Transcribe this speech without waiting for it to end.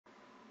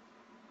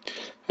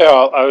Yeah,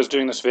 well, I was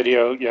doing this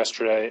video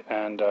yesterday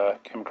and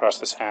came across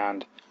this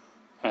hand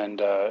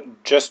and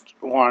just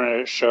wanted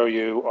to show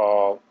you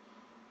all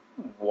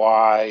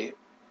why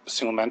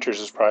SNGmentors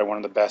is probably one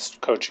of the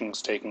best coaching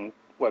staking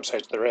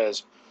websites there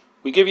is.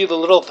 We give you the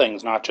little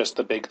things, not just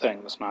the big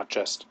things, not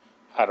just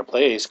how to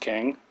play Ace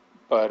King,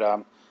 but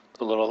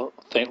the little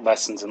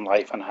lessons in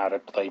life on how to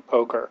play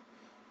poker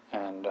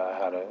and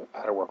how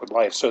to work with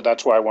life. So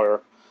that's why we're,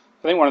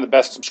 I think, one of the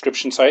best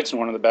subscription sites and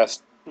one of the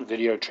best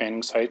video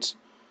training sites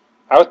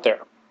out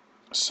there.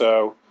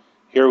 So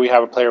here we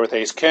have a player with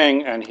Ace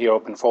King, and he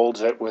open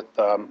folds it with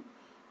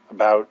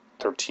about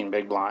 13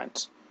 big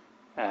blinds.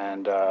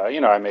 And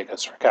I make a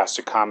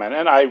sarcastic comment,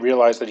 and I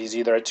realize that he's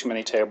either at too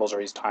many tables or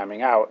he's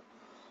timing out,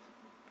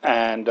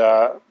 and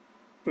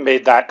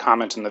made that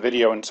comment in the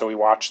video. And so we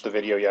watched the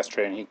video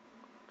yesterday, and he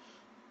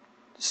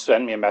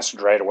sent me a message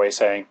right away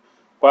saying,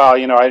 "Well, I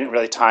didn't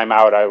really time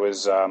out. I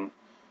was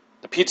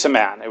the pizza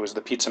man. It was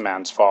the pizza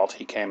man's fault.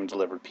 He came and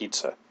delivered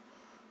pizza."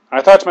 And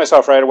I thought to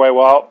myself right away,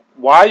 well,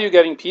 why are you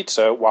getting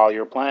pizza while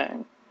you're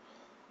playing?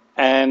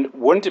 And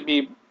wouldn't it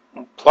be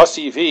plus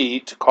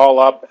EV to call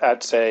up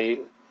at,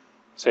 say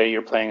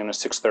you're playing in a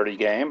 6:30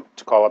 game,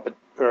 to call up at,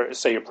 or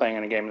say you're playing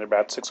in a game at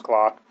about 6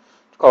 o'clock,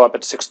 to call up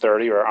at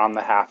 6:30 or on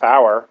the half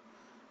hour,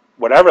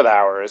 whatever the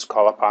hour is,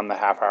 call up on the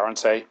half hour and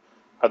say,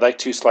 "I'd like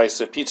 2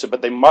 slices of pizza,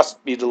 but they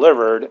must be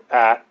delivered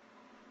at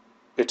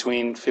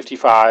between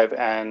 55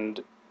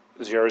 and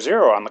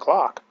 00 on the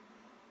clock,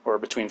 or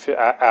between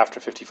after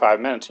 55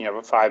 minutes, and you have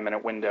a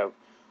 5-minute window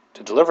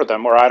to deliver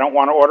them, or I don't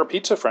want to order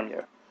pizza from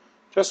you."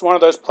 Just one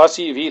of those plus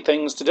EV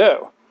things to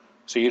do,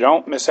 so you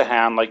don't miss a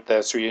hand like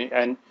this.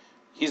 And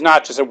he's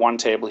not just at one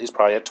table; he's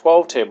probably at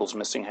 12 tables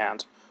missing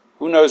hands.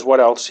 Who knows what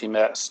else he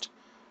missed?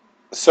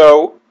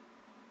 So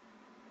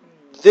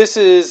this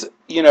is,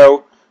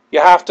 you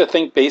have to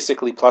think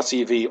basically plus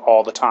EV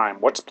all the time.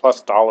 What's plus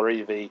dollar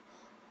EV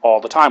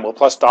all the time? Well,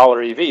 plus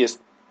dollar EV is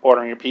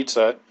ordering your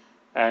pizza,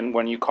 and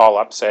when you call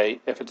up, say,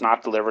 if it's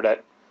not delivered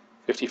at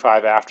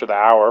 55 after the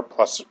hour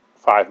plus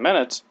 5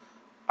 minutes,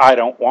 I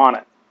don't want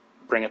it.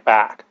 Bring it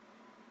back.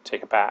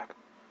 Take it back.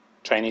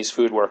 Chinese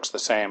food works the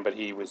same, but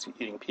he was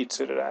eating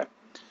pizza today.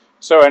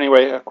 So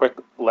anyway, a quick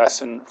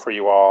lesson for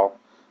you all.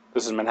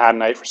 This is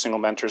Manhattanite for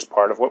SNGmentors,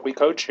 part of what we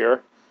coach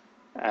here,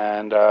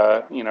 and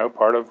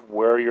part of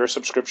where your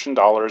subscription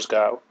dollars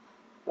go.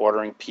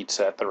 Ordering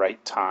pizza at the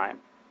right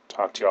time.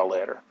 Talk to you all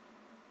later.